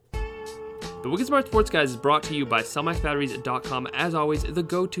The Wicked Smart Sports Guys is brought to you by CellMaxBatteries.com. As always, the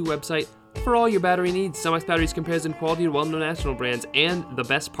go-to website for all your battery needs. Cellmax Batteries compares in quality to well-known national brands, and the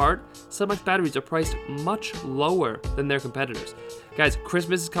best part, Cellmax Batteries are priced much lower than their competitors. Guys,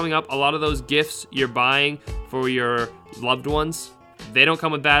 Christmas is coming up. A lot of those gifts you're buying for your loved ones, they don't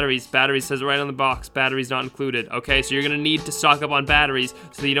come with batteries. Batteries says right on the box, batteries not included. Okay, so you're going to need to stock up on batteries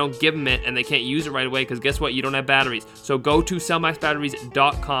so that you don't give them it and they can't use it right away because guess what? You don't have batteries. So go to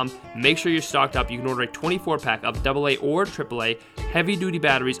cellmaxbatteries.com. Make sure you're stocked up. You can order a 24-pack of AA or AAA heavy-duty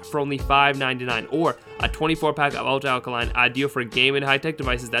batteries for only $5.99 or a 24-pack of ultra-alkaline, ideal for game and high-tech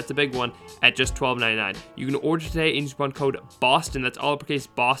devices. That's a big one at just $12.99. You can order today and use code BOSTON, that's all uppercase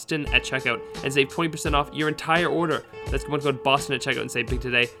BOSTON at checkout, and save 20% off your entire order. That's code BOSTON at checkout and save big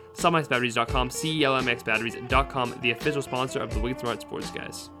today. CellMaxBatteries.com, CELMXBatteries.com, the official sponsor of the Wicked Smart Sports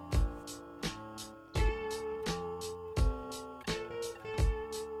Guys.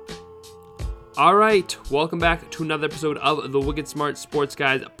 All right, welcome back to another episode of the Wicked Smart Sports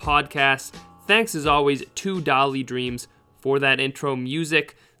Guys podcast. Thanks as always to Dolly Dreams for that intro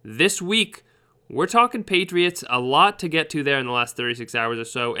music. This week, we're talking Patriots, a lot to get to there in the last 36 hours or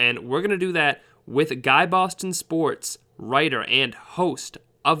so, and we're going to do that with Guy Boston Sports, writer and host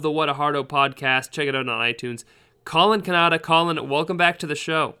of the Whatta Hardo podcast. Check it out on iTunes. Colin Cannata. Colin, welcome back to the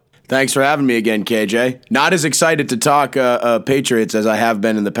show. Thanks for having me again, KJ. Not as excited to talk Patriots as I have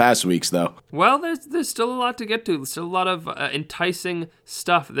been in the past weeks, though. Well, there's still a lot to get to. There's still a lot of enticing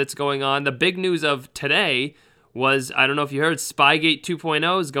stuff that's going on. The big news of today was, I don't know if you heard, Spygate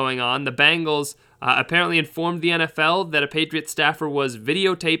 2.0 is going on. The Bengals apparently informed the NFL that a Patriots staffer was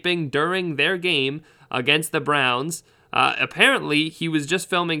videotaping during their game against the Browns. Apparently, he was just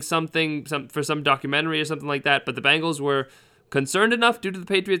filming something for some documentary or something like that, but the Bengals were concerned enough due to the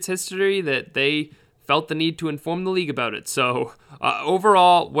Patriots' history that they felt the need to inform the league about it. So,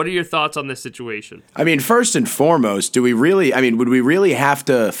 overall, what are your thoughts on this situation? I mean, first and foremost, would we really have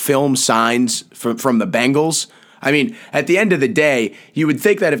to film signs from the Bengals? I mean, at the end of the day, you would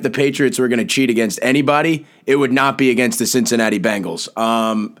think that if the Patriots were going to cheat against anybody, it would not be against the Cincinnati Bengals.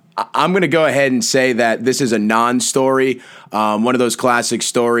 I'm going to go ahead and say that this is a non-story, one of those classic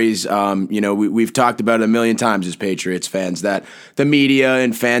stories. We've talked about it a million times as Patriots fans, that the media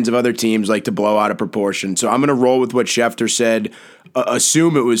and fans of other teams like to blow out of proportion. So I'm going to roll with what Schefter said.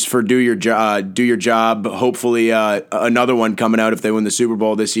 Assume it was for do your job. Hopefully another one coming out if they win the Super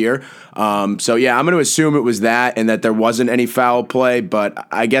Bowl this year. I'm going to assume it was that and that there wasn't any foul play, but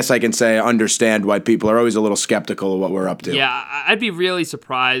I guess I can say I understand why people are always a little skeptical of what we're up to. Yeah, I'd be really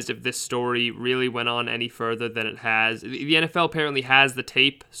surprised if this story really went on any further than it has. The NFL apparently has the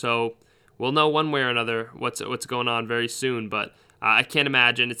tape, so we'll know one way or another what's going on very soon, but I can't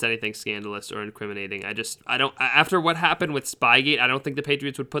imagine it's anything scandalous or incriminating. I don't. After what happened with Spygate, I don't think the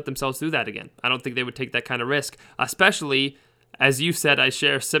Patriots would put themselves through that again. I don't think they would take that kind of risk, especially, as you said, I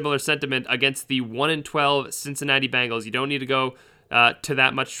share similar sentiment against the 1-12 Cincinnati Bengals. You don't need to go to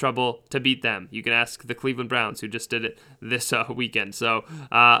that much trouble to beat them. You can ask the Cleveland Browns, who just did it this weekend. So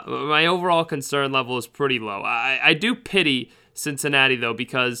my overall concern level is pretty low. I do pity Cincinnati, though,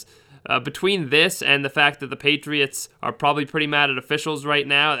 because between this and the fact that the Patriots are probably pretty mad at officials right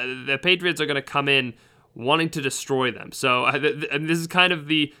now, the Patriots are going to come in wanting to destroy them. So this is kind of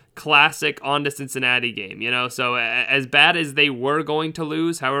the classic on to Cincinnati game, So as bad as they were going to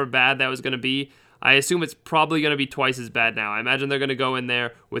lose, however bad that was going to be, I assume it's probably going to be twice as bad now. I imagine they're going to go in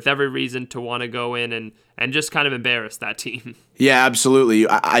there with every reason to want to go in and just kind of embarrass that team. Yeah, absolutely.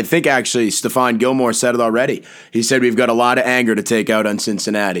 I think actually Stephon Gilmore said it already. He said we've got a lot of anger to take out on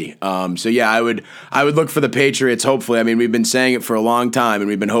Cincinnati. I would look for the Patriots, hopefully. I mean, we've been saying it for a long time, and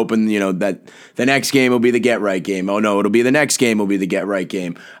we've been hoping, that the next game will be the get-right game. Oh, no, it'll be the next game will be the get-right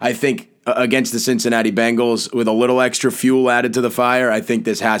game. I think against the Cincinnati Bengals, with a little extra fuel added to the fire, I think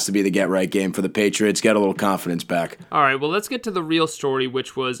this has to be the get-right game for the Patriots. Get a little confidence back. All right, well, let's get to the real story,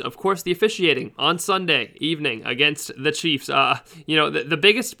 which was, of course, the officiating on Sunday evening against the Chiefs. The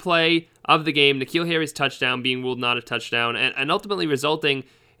biggest play of the game, N'Keal Harry's touchdown being ruled not a touchdown, and ultimately resulting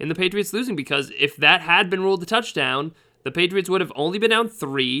in the Patriots losing, because if that had been ruled a touchdown, the Patriots would have only been down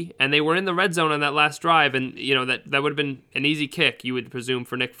 3, and they were in the red zone on that last drive, and that would have been an easy kick, you would presume,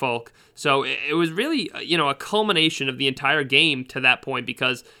 for Nick Folk. So it was really a culmination of the entire game to that point,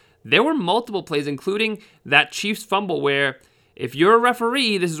 because there were multiple plays, including that Chiefs fumble where, if you're a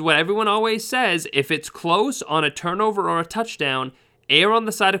referee, this is what everyone always says, if it's close on a turnover or a touchdown, err on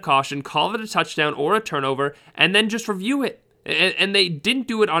the side of caution, call it a touchdown or a turnover, and then just review it. And they didn't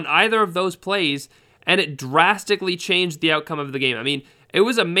do it on either of those plays, and it drastically changed the outcome of the game. I mean, it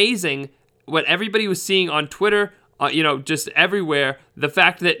was amazing what everybody was seeing on Twitter, just everywhere. The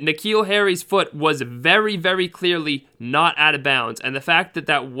fact that N'Keal Harry's foot was very, very clearly not out of bounds, and the fact that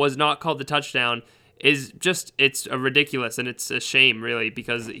that was not called a touchdown is just, it's ridiculous, and it's a shame, really,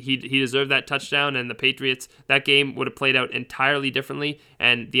 because he deserved that touchdown, and the Patriots, that game would have played out entirely differently,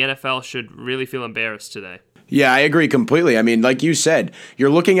 and the NFL should really feel embarrassed today. Yeah, I agree completely. I mean, like you said, you're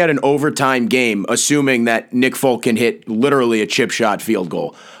looking at an overtime game, assuming that Nick Folk can hit literally a chip shot field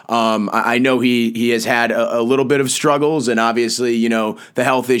goal. I know he has had a little bit of struggles and obviously, the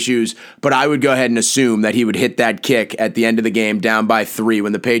health issues, but I would go ahead and assume that he would hit that kick at the end of the game down by 3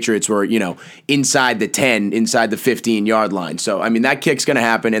 when the Patriots were, inside the 10, inside the 15-yard line. So, I mean, that kick's going to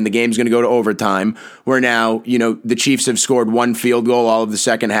happen and the game's going to go to overtime where now, the Chiefs have scored 1 field goal all of the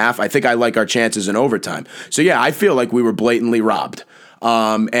second half. I think I like our chances in overtime. So, yeah, I feel like we were blatantly robbed.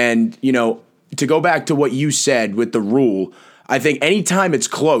 To go back to what you said with the rule, I think anytime it's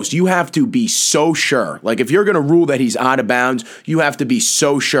close, you have to be so sure. Like, if you're going to rule that he's out of bounds, you have to be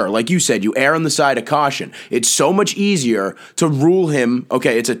so sure. Like you said, you err on the side of caution. It's so much easier to rule him,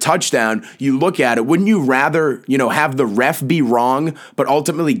 okay, it's a touchdown. You look at it. Wouldn't you rather, have the ref be wrong, but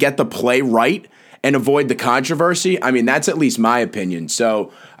ultimately get the play right and avoid the controversy? I mean, that's at least my opinion.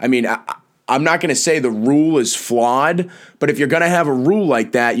 So, I mean, I'm not going to say the rule is flawed, but if you're going to have a rule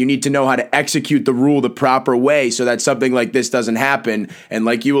like that, you need to know how to execute the rule the proper way so that something like this doesn't happen. And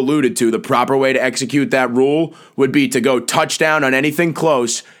like you alluded to, the proper way to execute that rule would be to go touchdown on anything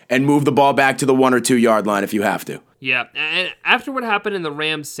close and move the ball back to the 1 or 2 yard line if you have to. Yeah, and after what happened in the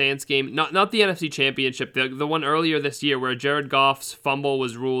Rams-Saints game, not the NFC Championship, the one earlier this year where Jared Goff's fumble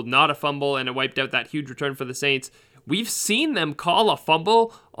was ruled not a fumble and it wiped out that huge return for the Saints, we've seen them call a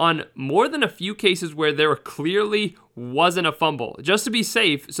fumble on more than a few cases where there clearly wasn't a fumble, just to be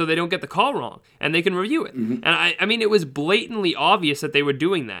safe so they don't get the call wrong and they can review it. Mm-hmm. And I mean, it was blatantly obvious that they were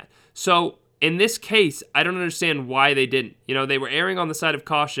doing that. So in this case, I don't understand why they didn't. They were erring on the side of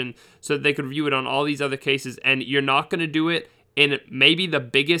caution so that they could review it on all these other cases, and you're not going to do it in maybe the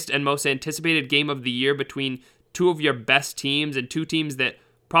biggest and most anticipated game of the year between two of your best teams and two teams that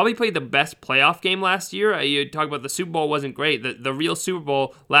probably played the best playoff game last year. You talk about the Super Bowl wasn't great. The real Super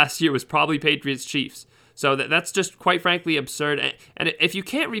Bowl last year was probably Patriots-Chiefs. So that's just, quite frankly, absurd. And if you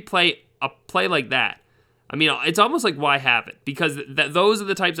can't replay a play like that, I mean, it's almost like, why have it? Because those are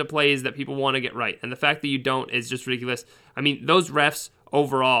the types of plays that people want to get right. And the fact that you don't is just ridiculous. I mean, those refs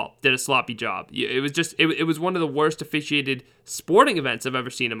overall did a sloppy job. It was one of the worst officiated sporting events I've ever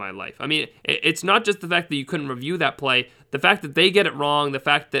seen in my life. I mean, it's not just the fact that you couldn't review that play, the fact that they get it wrong, the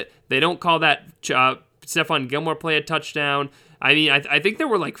fact that they don't call that Stephon Gilmore play a touchdown. I mean, I think there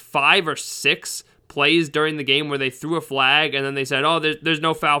were like 5 or 6 plays during the game where they threw a flag and then they said, oh, there's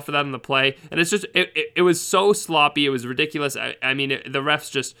no foul for that on the play. And it's just, it was so sloppy. It was ridiculous. I mean, the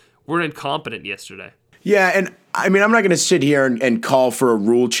refs just were incompetent yesterday. Yeah, and I mean, I'm not going to sit here and call for a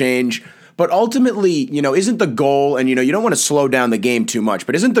rule change, but ultimately, isn't the goal, and you don't want to slow down the game too much,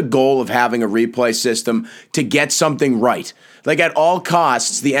 but isn't the goal of having a replay system to get something right? Like, at all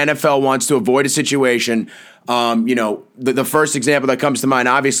costs, the NFL wants to avoid a situation. The first example that comes to mind,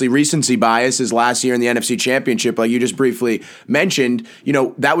 obviously recency bias, is last year in the NFC Championship, like you just briefly mentioned.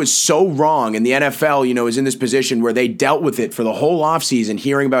 That was so wrong, and the NFL, is in this position where they dealt with it for the whole offseason,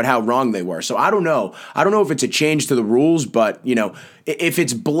 hearing about how wrong they were. So I don't know if it's a change to the rules, but if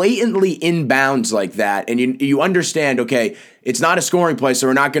it's blatantly inbounds like that, and you understand, okay, it's not a scoring play, so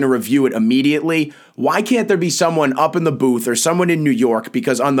we're not going to review it immediately. Why can't there be someone up in the booth or someone in New York?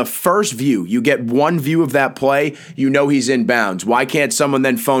 Because on the first view, you get one view of that play, he's in bounds. Why can't someone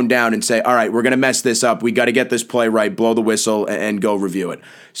then phone down and say, all right, we're going to mess this up. We got to get this play right, blow the whistle, and go review it.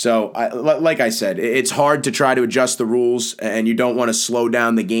 So, like I said, it's hard to try to adjust the rules, and you don't want to slow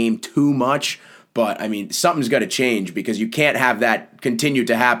down the game too much. But, I mean, something's got to change because you can't have that continue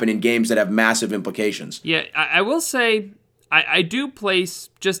to happen in games that have massive implications. Yeah, I will say I do place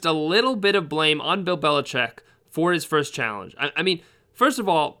just a little bit of blame on Bill Belichick for his first challenge. I mean, first of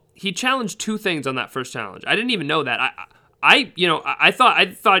all, he challenged 2 things on that first challenge. I didn't even know that. I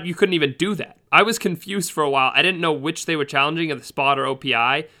thought you couldn't even do that. I was confused for a while. I didn't know which they were challenging, at the spot or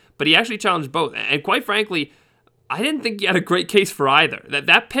OPI, but he actually challenged both. And quite frankly, I didn't think he had a great case for either.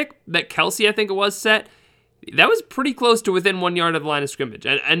 That pick that Kelsey, I think it was, set, that was pretty close to within 1 yard of the line of scrimmage,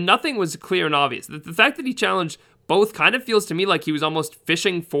 and nothing was clear and obvious. The fact that he challenged both kind of feels to me like he was almost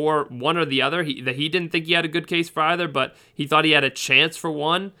fishing for one or the other. That he didn't think he had a good case for either, but he thought he had a chance for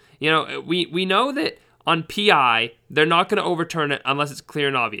one. We know that on PI, they're not going to overturn it unless it's clear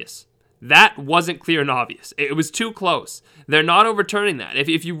and obvious. That wasn't clear and obvious. It was too close. They're not overturning that.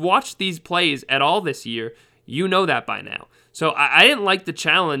 If you watch these plays at all this year, you know that by now. So I didn't like the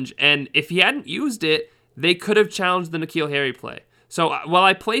challenge, and if he hadn't used it, they could have challenged the N'Keal Harry play. So while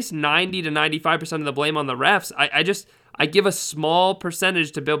I place 90 to 95% of the blame on the refs, I give a small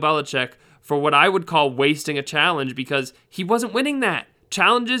percentage to Bill Belichick for what I would call wasting a challenge because he wasn't winning that.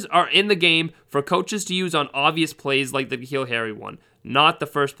 Challenges are in the game for coaches to use on obvious plays like the N'Keal Harry one, not the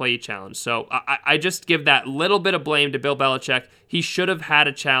first play he challenged. So I just give that little bit of blame to Bill Belichick. He should have had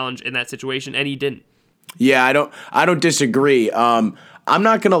a challenge in that situation, and he didn't. Yeah, I don't disagree. I'm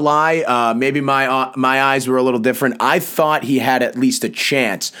not gonna lie. Maybe my eyes were a little different. I thought he had at least a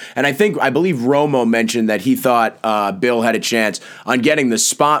chance, and I believe Romo mentioned that he thought Bill had a chance on getting the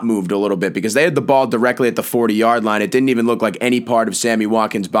spot moved a little bit because they had the ball directly at the 40-yard line. It didn't even look like any part of Sammy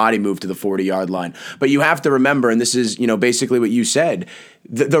Watkins' body moved to the 40-yard line. But you have to remember, and this is basically what you said.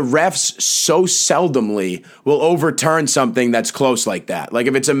 The refs so seldomly will overturn something that's close like that. Like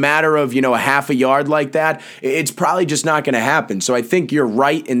if it's a matter of, a half a yard like that, it's probably just not going to happen. So I think you're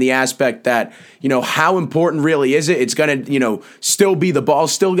right in the aspect that, how important really is it? It's going to, still be the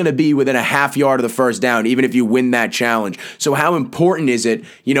ball's still going to be within a half yard of the first down, even if you win that challenge. So how important is it,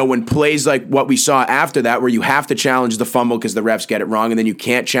 when plays like what we saw after that, where you have to challenge the fumble because the refs get it wrong and then you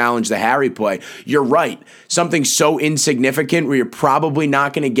can't challenge the Harry play? You're right. Something so insignificant where you're probably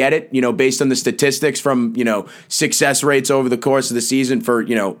not going to get it, based on the statistics from, success rates over the course of the season for,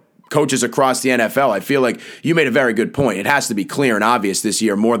 coaches across the NFL. I feel like you made a very good point. It has to be clear and obvious this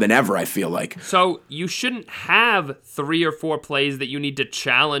year more than ever, I feel like. So you shouldn't have 3 or 4 plays that you need to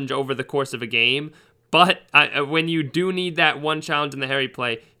challenge over the course of a game. But when you do need that one challenge in the Harry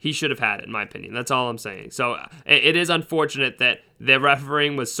play, he should have had it, in my opinion. That's all I'm saying. So it is unfortunate that the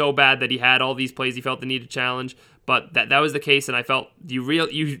refereeing was so bad that he had all these plays he felt the need to challenge. But that was the case, and I felt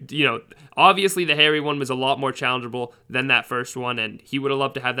obviously the Harry one was a lot more challengeable than that first one, and he would have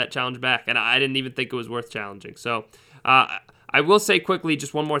loved to have that challenge back, and I didn't even think it was worth challenging. So I will say quickly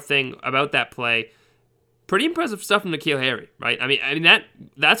just one more thing about that play. Pretty impressive stuff from N'Keal Harry, right? I mean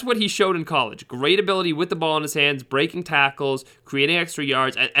that's what he showed in college. Great ability with the ball in his hands, breaking tackles, creating extra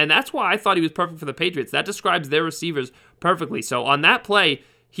yards, and that's why I thought he was perfect for the Patriots. That describes their receivers perfectly. So on that play,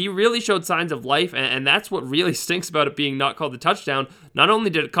 he really showed signs of life, and that's what really stinks about it being not called a touchdown. Not only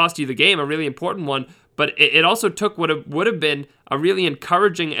did it cost you the game, a really important one, but it also took what would have been a really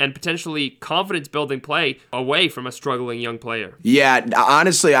encouraging and potentially confidence-building play away from a struggling young player. Yeah,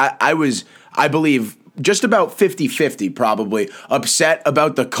 honestly, I believe, just about 50-50 probably, upset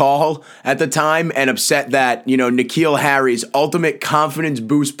about the call at the time and upset that, N'Keal Harry's ultimate confidence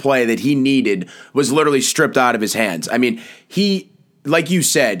boost play that he needed was literally stripped out of his hands. I mean, like you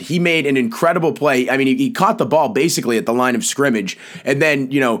said, he made an incredible play. I mean, he caught the ball basically at the line of scrimmage and then,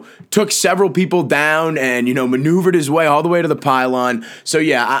 took several people down and, maneuvered his way all the way to the pylon. So,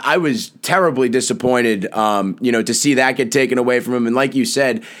 yeah, I was terribly disappointed, to see that get taken away from him. And like you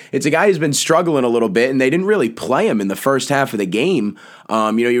said, it's a guy who's been struggling a little bit, and they didn't really play him in the first half of the game.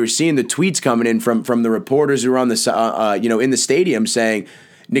 You were seeing the tweets coming in from the reporters who were on the, in the stadium saying,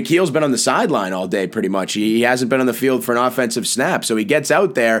 N'Keal's been on the sideline all day pretty much. He hasn't been on the field for an offensive snap. So he gets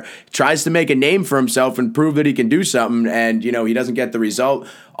out there, tries to make a name for himself and prove that he can do something, and, he doesn't get the result.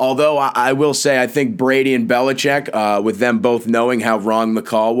 Although I will say I think Brady and Belichick, with them both knowing how wrong the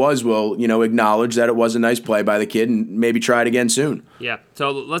call was, will, acknowledge that it was a nice play by the kid and maybe try it again soon. Yeah,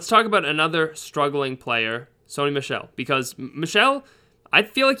 so let's talk about another struggling player, Sony Michel, because Michel, I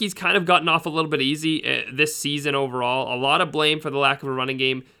feel like he's kind of gotten off a little bit easy this season overall. A lot of blame for the lack of a running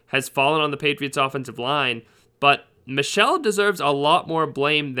game has fallen on the Patriots' offensive line, but Michel deserves a lot more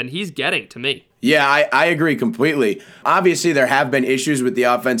blame than he's getting, to me. Yeah, I agree completely. Obviously, there have been issues with the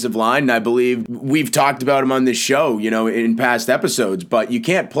offensive line, and I believe we've talked about them on this show, in past episodes, but you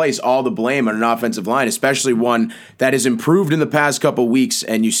can't place all the blame on an offensive line, especially one that has improved in the past couple weeks,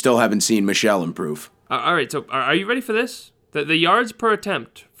 and you still haven't seen Michel improve. All right, so are you ready for this? The yards per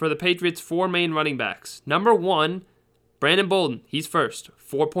attempt for the Patriots' 4 main running backs. Number 1, Brandon Bolden. He's first,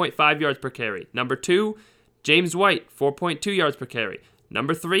 4.5 yards per carry. Number 2, James White, 4.2 yards per carry.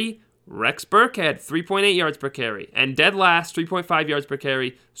 Number 3, Rex Burkhead, 3.8 yards per carry. And dead last, 3.5 yards per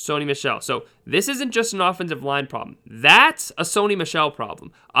carry, Sony Michel. So this isn't just an offensive line problem. That's a Sony Michel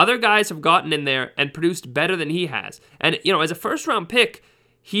problem. Other guys have gotten in there and produced better than he has. And, as a first-round pick,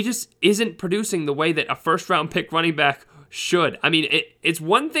 he just isn't producing the way that a first-round pick running back should. I mean, it's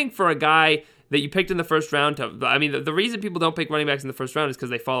one thing for a guy that you picked in the first round the reason people don't pick running backs in the first round is because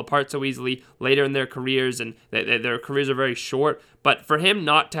they fall apart so easily later in their careers, and their careers are very short. But for him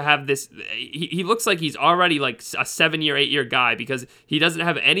not to have this, he looks like he's already like a 7-year, 8-year guy because he doesn't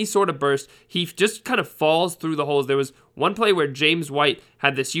have any sort of burst. He just kind of falls through the holes. There was one play where James White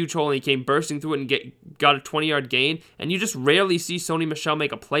had this huge hole and he came bursting through it and got a 20-yard gain, and you just rarely see Sony Michel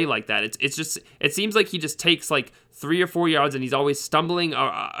make a play like that. It seems like he just takes like 3 or 4 yards and he's always stumbling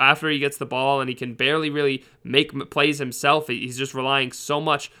after he gets the ball, and he can barely really make plays himself. He's just relying so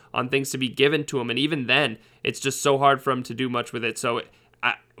much on things to be given to him, and even then, it's just so hard for him to do much with it. So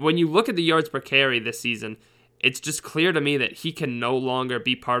when you look at the yards per carry this season, it's just clear to me that he can no longer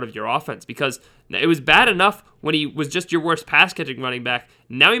be part of your offense, because it was bad enough when he was just your worst pass-catching running back.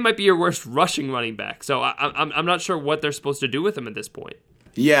 Now he might be your worst rushing running back. So I'm not sure what they're supposed to do with him at this point.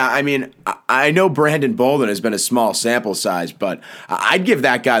 Yeah, I mean, I know Brandon Bolden has been a small sample size, but I'd give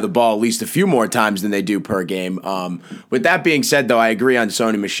that guy the ball at least a few more times than they do per game. With that being said, though, I agree on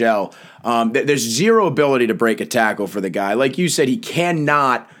Sony Michel. There's zero ability to break a tackle for the guy. Like you said, he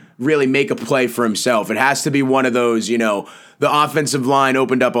cannot really make a play for himself. It has to be one of those, the offensive line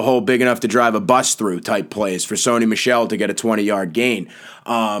opened up a hole big enough to drive a bus through type plays for Sony Michel to get a 20-yard gain.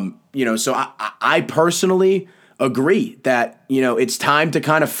 So I personally agree that, it's time to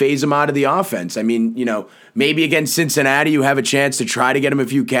kind of phase him out of the offense. I mean, maybe against Cincinnati you have a chance to try to get him a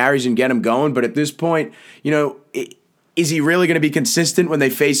few carries and get him going, but at this point, is he really going to be consistent when they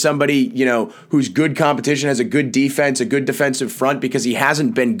face somebody, who's good competition, has a good defense, a good defensive front? Because he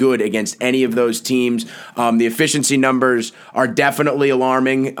hasn't been good against any of those teams. The efficiency numbers are definitely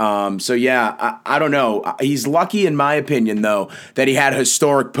alarming. I don't know. He's lucky, in my opinion, though, that he had a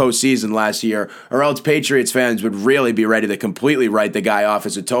historic postseason last year, or else Patriots fans would really be ready to completely write the guy off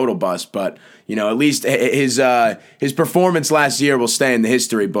as a total bust. But at least his performance last year will stay in the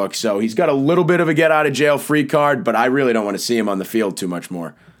history book. So he's got a little bit of a get-out-of-jail-free card, but I really don't want to see him on the field too much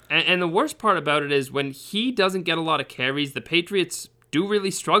more. And the worst part about it is when he doesn't get a lot of carries, the Patriots do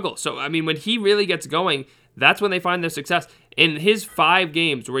really struggle. So, I memean, when he really gets going, that's when they find their success. In his 5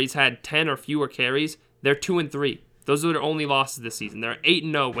 games where he's had 10 or fewer carries, they're 2-3. Those are their only losses this season. They're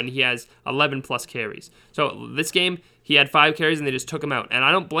 8-0 when he has 11-plus carries. So this game, he had 5 carries and they just took him out. And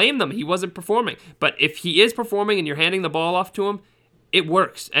I don't blame them. He wasn't performing. But if he is performing and you're handing the ball off to him, it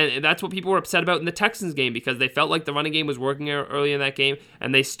works. And that's what people were upset about in the Texans game, because they felt like the running game was working early in that game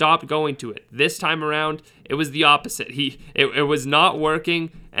and they stopped going to it. This time around, it was the opposite. It was not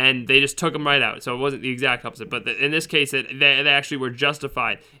working and they just took him right out. So it wasn't the exact opposite. But in this case, they actually were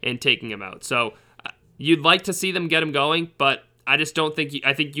justified in taking him out. So you'd like to see them get him going, but I just don't think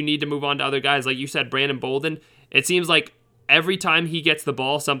I think you need to move on to other guys. Like you said, Brandon Bolden, it seems like every time he gets the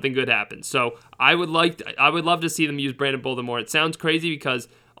ball, something good happens. So I would love to see them use Brandon Bolden more. It sounds crazy because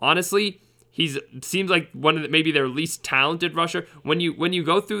honestly, seems like one of maybe their least talented rusher. When you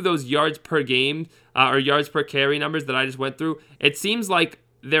go through those yards per game or yards per carry numbers that I just went through, it seems like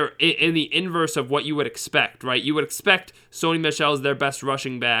they're in the inverse of what you would expect, right? You would expect Sony Michel is their best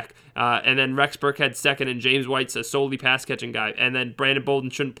rushing back, and then Rex Burkhead's second, and James White's a solely pass-catching guy, and then Brandon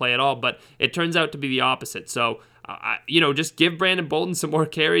Bolden shouldn't play at all, but it turns out to be the opposite. So, just give Brandon Bolden some more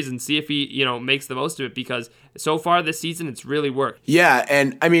carries and see if he, makes the most of it, because so far this season, it's really worked. Yeah,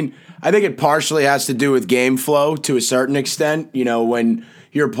 and I mean, I think it partially has to do with game flow to a certain extent. When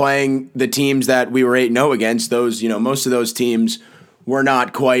you're playing the teams that we were 8-0 against, those, most of those teams were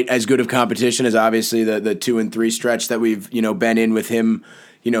not quite as good of competition as obviously the 2-3 stretch that we've, been in with him,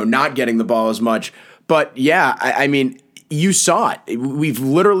 not getting the ball as much. But yeah, I mean, you saw it. We've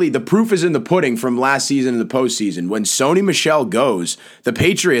literally, the proof is in the pudding from last season and the postseason. When Sony Michel goes, the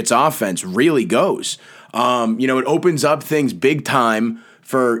Patriots offense really goes. It opens up things big time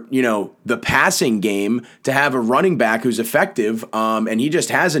for, the passing game to have a running back who's effective, and he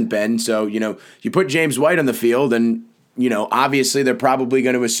just hasn't been. So, you put James White on the field and, obviously they're probably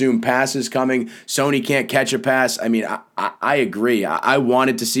going to assume passes coming. Sony can't catch a pass. I mean, I agree. I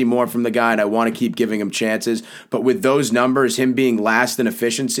wanted to see more from the guy, and I want to keep giving him chances. But with those numbers, him being last in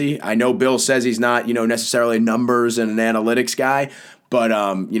efficiency, I know Bill says he's not, necessarily numbers and an analytics guy, but,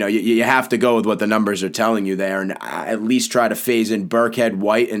 you have to go with what the numbers are telling you there, and at least try to phase in Burkhead,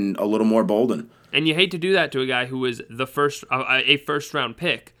 White, and a little more Bolden. And you hate to do that to a guy who was a first-round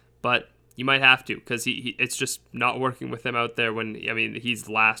pick, but you might have to, because it's just not working with him out there when, he's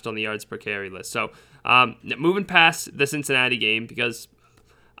last on the yards per carry list. So moving past the Cincinnati game, because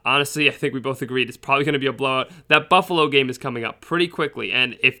honestly, I think we both agreed it's probably going to be a blowout. That Buffalo game is coming up pretty quickly.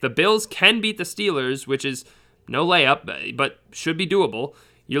 And if the Bills can beat the Steelers, which is no layup, but should be doable,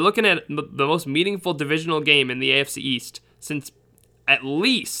 you're looking at the most meaningful divisional game in the AFC East since at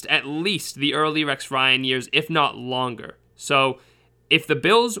least the early Rex Ryan years, if not longer. So if the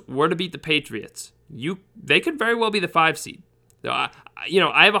Bills were to beat the Patriots, they could very well be the 5 seed. I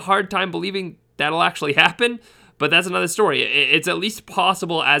have a hard time believing that'll actually happen, but that's another story. It's at least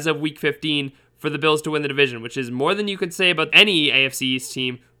possible as of Week 15 for the Bills to win the division, which is more than you could say about any AFC East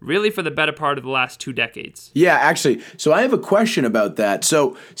team, really for the better part of the last 2 decades. Yeah, actually. So I have a question about that.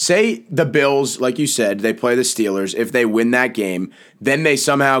 So say the Bills, like you said, they play the Steelers. If they win that game, then they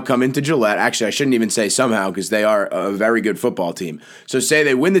somehow come into Gillette. Actually, I shouldn't even say somehow because they are a very good football team. So say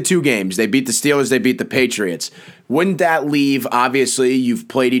they win the 2 games. They beat the Steelers, they beat the Patriots. Wouldn't that leave, obviously, you've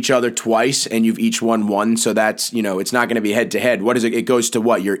played each other twice and you've each won 1. So that's, it's not going to be head-to-head. What is it? It goes to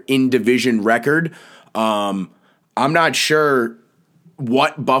what? Your in-division record? I'm not sure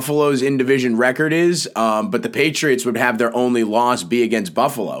what Buffalo's in-division record is, but the Patriots would have their only loss be against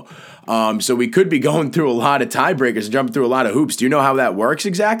Buffalo. So we could be going through a lot of tiebreakers and jumping through a lot of hoops. Do you know how that works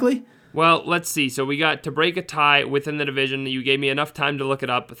exactly? Well, let's see. So we got to break a tie within the division. You gave me enough time to look it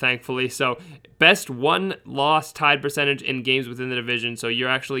up, thankfully. So best one-loss tied percentage in games within the division. So you're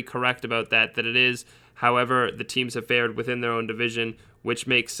actually correct about that it is. However, the teams have fared within their own division, which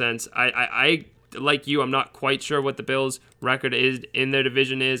makes sense. I like you, I'm not quite sure what the Bills' record is in their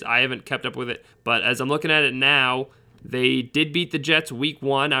division is. I haven't kept up with it. But as I'm looking at it now, they did beat the Jets Week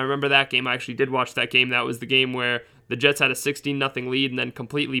 1. I remember that game. I actually did watch that game. That was the game where the Jets had a 16-0 lead and then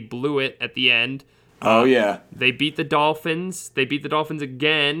completely blew it at the end. Oh, yeah. They beat the Dolphins. They beat the Dolphins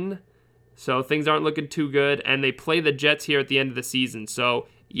again. So things aren't looking too good. And they play the Jets here at the end of the season. So,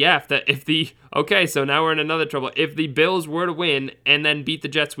 yeah, okay, so now we're in another trouble. If the Bills were to win and then beat the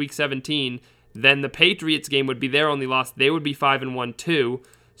Jets Week 17, then the Patriots game would be their only loss. They would be 5-1 too.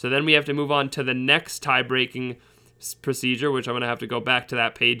 So then we have to move on to the next tie-breaking procedure, which I'm going to have to go back to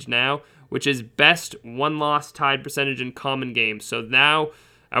that page now, which is best one-loss tied percentage in common games. So now,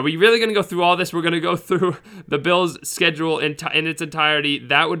 are we really going to go through all this? We're going to go through the Bills' schedule in its entirety.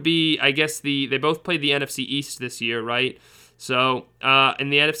 That would be, I guess, they both played the NFC East this year, right? So in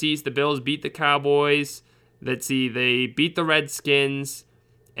the NFC East, the Bills beat the Cowboys. Let's see, they beat the Redskins.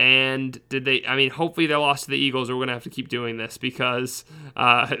 And hopefully they lost to the Eagles, or we're going to have to keep doing this because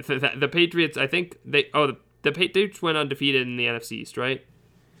the Patriots, I think the Patriots went undefeated in the NFC East, right?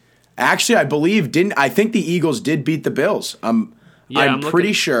 Actually, I think the Eagles did beat the Bills. I'm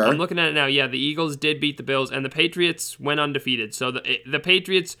pretty sure. I'm looking at it now. Yeah, the Eagles did beat the Bills, and the Patriots went undefeated. So the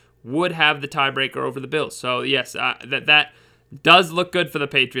Patriots would have the tiebreaker over the Bills. So yes, that does look good for the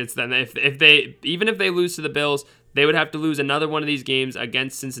Patriots then. If they lose to the Bills, they would have to lose another one of these games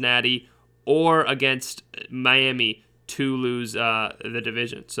against Cincinnati or against Miami to lose the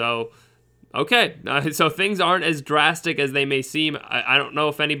division. So, okay. So things aren't as drastic as they may seem. I don't know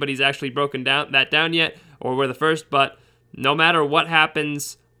if anybody's actually broken down yet or we're the first, but no matter what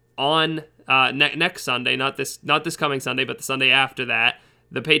happens on next Sunday, not this coming Sunday, but the Sunday after that,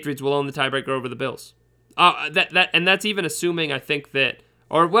 the Patriots will own the tiebreaker over the Bills. And that's even assuming, I think that,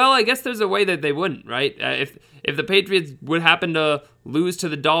 I guess there's a way that they wouldn't, right? If the Patriots would happen to lose to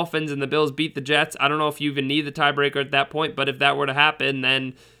the Dolphins and the Bills beat the Jets, I don't know if you even need the tiebreaker at that point, but if that were to happen,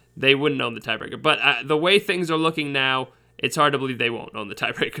 then they wouldn't own the tiebreaker. But the way things are looking now, it's hard to believe they won't own the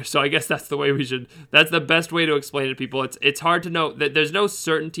tiebreaker. So I guess that's the way that's the best way to explain it to people. It's hard to know that there's no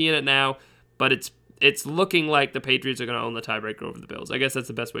certainty in it now, but it's looking like the Patriots are going to own the tiebreaker over the Bills. I guess that's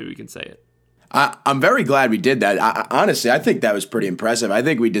the best way we can say it. I'm very glad we did that. Honestly, I think that was pretty impressive. I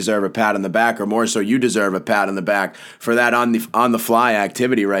think we deserve a pat on the back, or more so, you deserve a pat on the back for that on the fly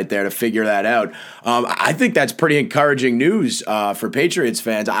activity right there to figure that out. I think that's pretty encouraging news for Patriots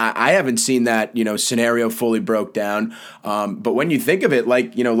fans. I haven't seen that scenario fully broke down, but when you think of it,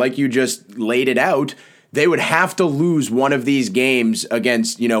 like you just laid it out, they would have to lose one of these games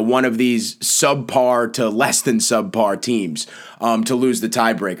against, one of these subpar to less than subpar teams to lose the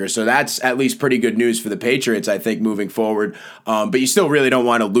tiebreaker. So that's at least pretty good news for the Patriots, I think, moving forward. But you still really don't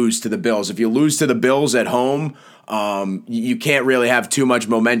want to lose to the Bills. If you lose to the Bills at home, you can't really have too much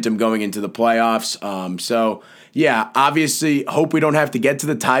momentum going into the playoffs. So, yeah, obviously, hope we don't have to get to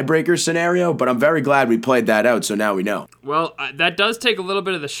the tiebreaker scenario, but I'm very glad we played that out, so now we know. Well, that does take a little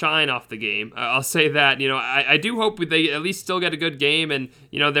bit of the shine off the game. I'll say that. I do hope they at least still get a good game, and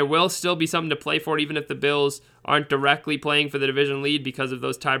there will still be something to play for, even if the Bills aren't directly playing for the division lead because of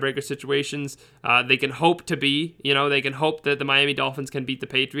those tiebreaker situations. They can hope to be. They can hope that the Miami Dolphins can beat the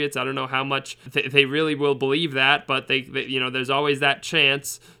Patriots. I don't know how much they really will believe that, but they there's always that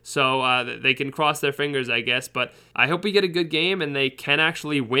chance. So they can cross their fingers, I guess. But I hope we get a good game and they can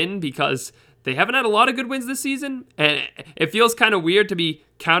actually win, because they haven't had a lot of good wins this season, and it feels kind of weird to be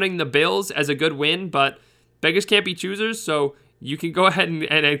counting the Bills as a good win, but beggars can't be choosers, so you can go ahead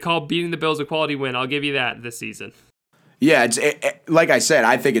and call beating the Bills a quality win. I'll give you that this season. Yeah, like I said,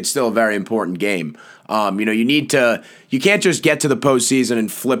 I think it's still a very important game. You can't just get to the postseason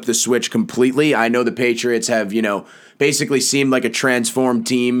and flip the switch completely. I know the Patriots have, basically seemed like a transformed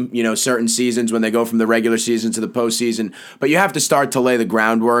team, certain seasons when they go from the regular season to the postseason. But you have to start to lay the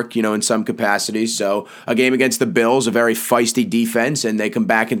groundwork, in some capacity. So a game against the Bills, a very feisty defense, and they come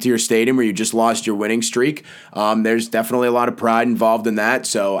back into your stadium where you just lost your winning streak. There's definitely a lot of pride involved in that.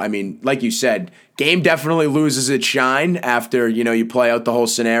 So, like you said, game definitely loses its shine after, you play out the whole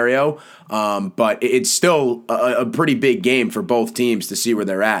scenario. But it's still a pretty big game for both teams to see where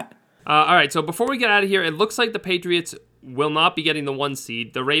they're at. All right, so before we get out of here, it looks like the Patriots will not be getting the 1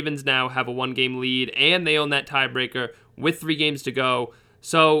 seed. The Ravens now have a 1-game lead, and they own that tiebreaker with 3 games to go.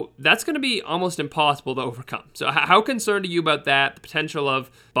 So that's going to be almost impossible to overcome. So how concerned are you about that, the potential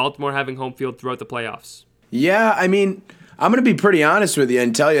of Baltimore having home field throughout the playoffs? Yeah, I'm going to be pretty honest with you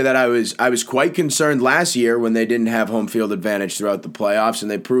and tell you that I was quite concerned last year when they didn't have home field advantage throughout the playoffs,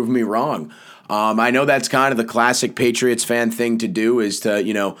 and they proved me wrong. I know that's kind of the classic Patriots fan thing to do, is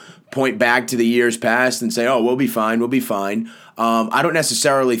to, point back to the years past and say, oh, we'll be fine. I don't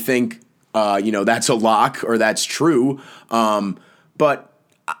necessarily think, that's a lock or that's true. But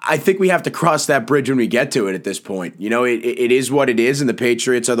I think we have to cross that bridge when we get to it at this point. It is what it is, and the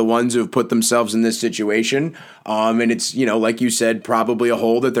Patriots are the ones who have put themselves in this situation. And it's, like you said, probably a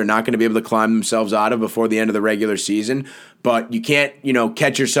hole that they're not going to be able to climb themselves out of before the end of the regular season. But you can't,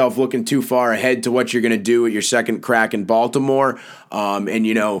 catch yourself looking too far ahead to what you're going to do at your second crack in Baltimore.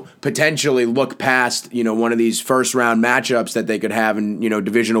 And potentially look past, one of these first-round matchups that they could have in,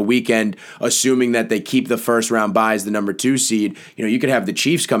 divisional weekend, assuming that they keep the first-round bye as the number 2 seed. You could have the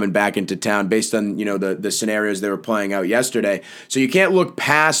Chiefs coming back into town based on, the scenarios they were playing out yesterday. So you can't look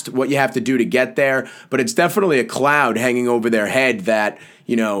past what you have to do to get there, but it's definitely a cloud hanging over their head that,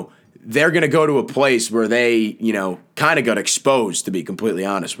 they're going to go to a place where they, kind of got exposed, to be completely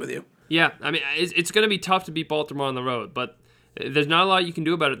honest with you. Yeah, it's going to be tough to beat Baltimore on the road, but there's not a lot you can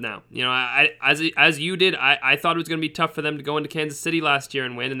do about it now. As you did, I thought it was going to be tough for them to go into Kansas City last year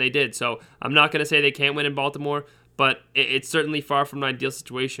and win, and they did. So I'm not going to say they can't win in Baltimore, but it's certainly far from an ideal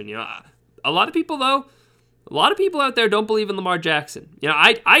situation. A lot of people out there don't believe in Lamar Jackson.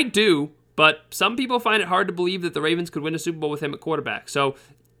 I do, but some people find it hard to believe that the Ravens could win a Super Bowl with him at quarterback. So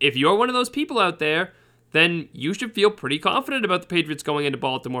if you're one of those people out there, then you should feel pretty confident about the Patriots going into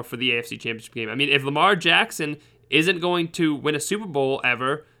Baltimore for the AFC Championship game. If Lamar Jackson isn't going to win a Super Bowl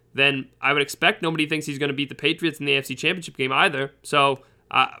ever, then I would expect nobody thinks he's going to beat the Patriots in the AFC Championship game either. So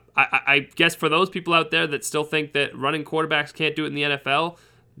I guess for those people out there that still think that running quarterbacks can't do it in the NFL,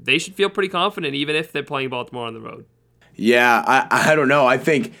 they should feel pretty confident even if they're playing Baltimore on the road. Yeah, I don't know. I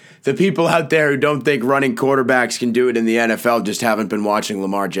think the people out there who don't think running quarterbacks can do it in the NFL just haven't been watching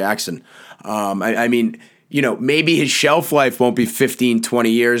Lamar Jackson. Maybe his shelf life won't be 15,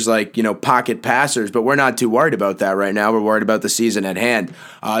 20 years like, pocket passers, but we're not too worried about that right now. We're worried about the season at hand.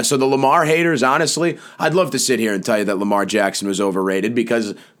 So the Lamar haters, honestly, I'd love to sit here and tell you that Lamar Jackson was overrated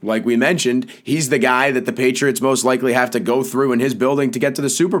because, like we mentioned, he's the guy that the Patriots most likely have to go through in his building to get to the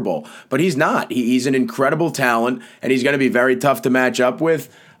Super Bowl. But he's not. He's an incredible talent, and he's going to be very tough to match up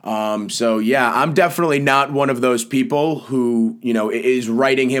with. So yeah, I'm definitely not one of those people who, is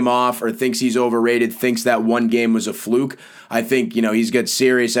writing him off or thinks he's overrated, thinks that one game was a fluke. I think, he's got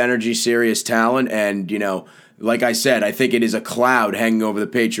serious energy, serious talent. And, like I said, I think it is a cloud hanging over the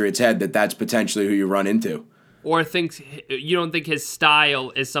Patriots' head that's potentially who you run into. Or you don't think his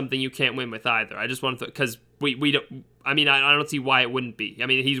style is something you can't win with either. I just want to, because we don't. I don't see why it wouldn't be.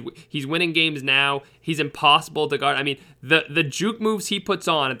 He's winning games now. He's impossible to guard. The juke moves he puts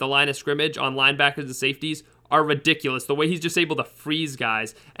on at the line of scrimmage on linebackers and safeties are ridiculous. The way he's just able to freeze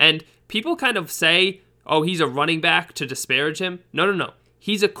guys. And people kind of say, oh, he's a running back to disparage him. No.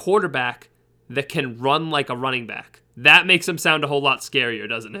 He's a quarterback that can run like a running back. That makes him sound a whole lot scarier,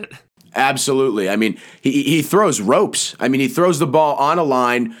 doesn't it? Absolutely. He throws ropes. He throws the ball on a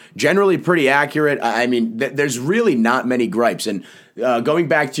line, generally pretty accurate. There's really not many gripes. And going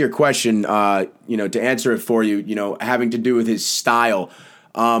back to your question, to answer it for you, having to do with his style.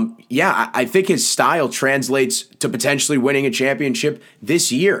 I think his style translates to potentially winning a championship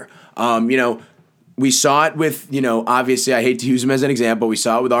this year. We saw it with, obviously I hate to use him as an example. We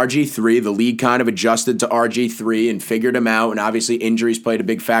saw it with RG3. The league kind of adjusted to RG3 and figured him out. And obviously injuries played a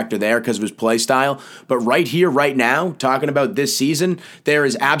big factor there because of his play style. But right here, right now, talking about this season, there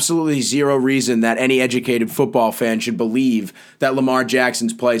is absolutely zero reason that any educated football fan should believe that Lamar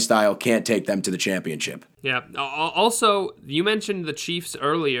Jackson's play style can't take them to the championship. Yeah. Also, you mentioned the Chiefs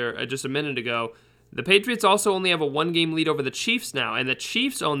earlier, just a minute ago. The Patriots also only have a 1-game lead over the Chiefs now, and the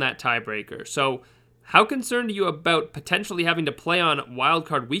Chiefs own that tiebreaker. So How concerned are you about potentially having to play on Wild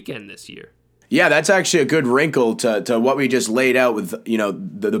Card Weekend this year? Yeah, that's actually a good wrinkle to what we just laid out with,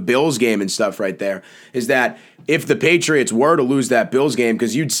 the Bills game and stuff right there, is that if the Patriots were to lose that Bills game,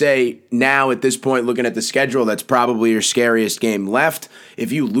 because you'd say now at this point, looking at the schedule, that's probably your scariest game left.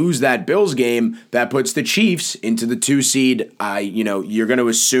 If you lose that Bills game, that puts the Chiefs into the 2 seed. You're going to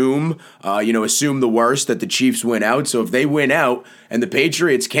assume the worst, that the Chiefs win out. So if they win out and the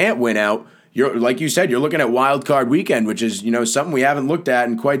Patriots can't win out, you're, like you said, you're looking at Wild Card Weekend, which is, something we haven't looked at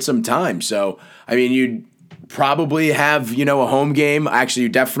in quite some time. So, you'd probably have, a home game. Actually, you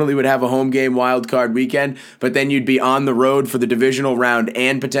definitely would have a home game Wild Card Weekend, but then you'd be on the road for the divisional round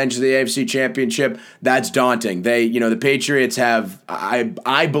and potentially the AFC Championship. That's daunting. The Patriots have,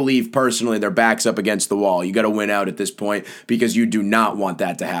 I believe personally, their backs up against the wall. You got to win out at this point because you do not want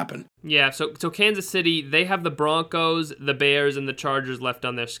that to happen. Yeah, so Kansas City, they have the Broncos, the Bears, and the Chargers left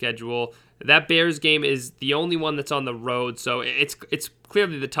on their schedule. That Bears game is the only one that's on the road, so it's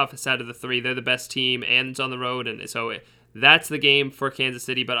clearly the toughest out of the 3. They're the best team, and it's on the road, and so that's the game for Kansas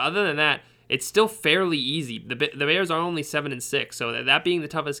City. But other than that, it's still fairly easy. The Bears are only 7-6, so that being the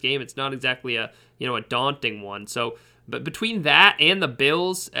toughest game, it's not exactly a daunting one. So, but between that and the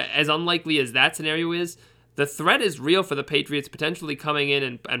Bills, as unlikely as that scenario is, the threat is real for the Patriots potentially coming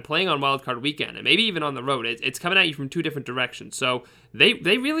in and playing on Wild Card Weekend, and maybe even on the road. It's coming at you from 2 different directions. So they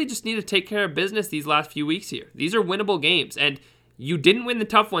really just need to take care of business these last few weeks here. These are winnable games, and you didn't win the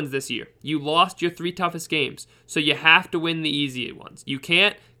tough ones this year. You lost your 3 toughest games, so you have to win the easy ones. You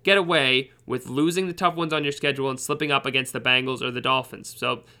can't get away with losing the tough ones on your schedule and slipping up against the Bengals or the Dolphins.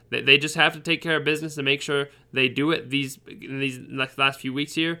 So they just have to take care of business and make sure they do it these last few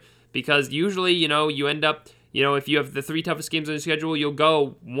weeks here. Because usually, you end up, if you have the 3 toughest games on your schedule, you'll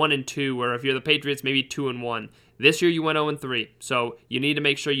go 1-2, or if you're the Patriots, maybe 2-1. This year you went 0-3, so you need to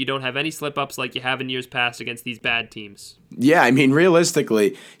make sure you don't have any slip-ups like you have in years past against these bad teams. Yeah,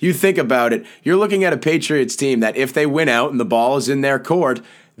 realistically, you think about it, you're looking at a Patriots team that if they win out and the ball is in their court,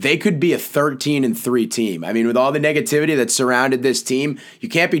 they could be a 13-3 team. With all the negativity that surrounded this team, you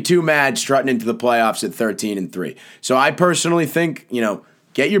can't be too mad strutting into the playoffs at 13-3. So I personally think,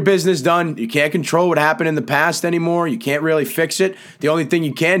 get your business done. You can't control what happened in the past anymore. You can't really fix it. The only thing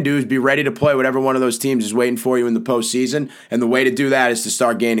you can do is be ready to play whatever one of those teams is waiting for you in the postseason. And the way to do that is to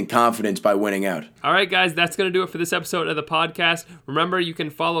start gaining confidence by winning out. All right, guys, that's going to do it for this episode of the podcast. Remember, you can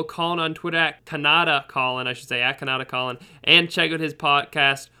follow Colin on Twitter at Cannata Colin, at Cannata Colin, and check out his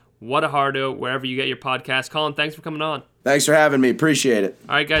podcast, Whatta Hardo, wherever you get your podcast. Colin, thanks for coming on. Thanks for having me. Appreciate it.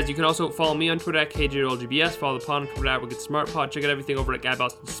 All right, guys, you can also follow me on Twitter at KJLGBS. Follow the pod on Twitter at WickedSmartPod. Check out everything over at Guy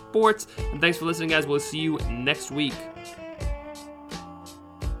Boston Sports. And thanks for listening, guys. We'll see you next week.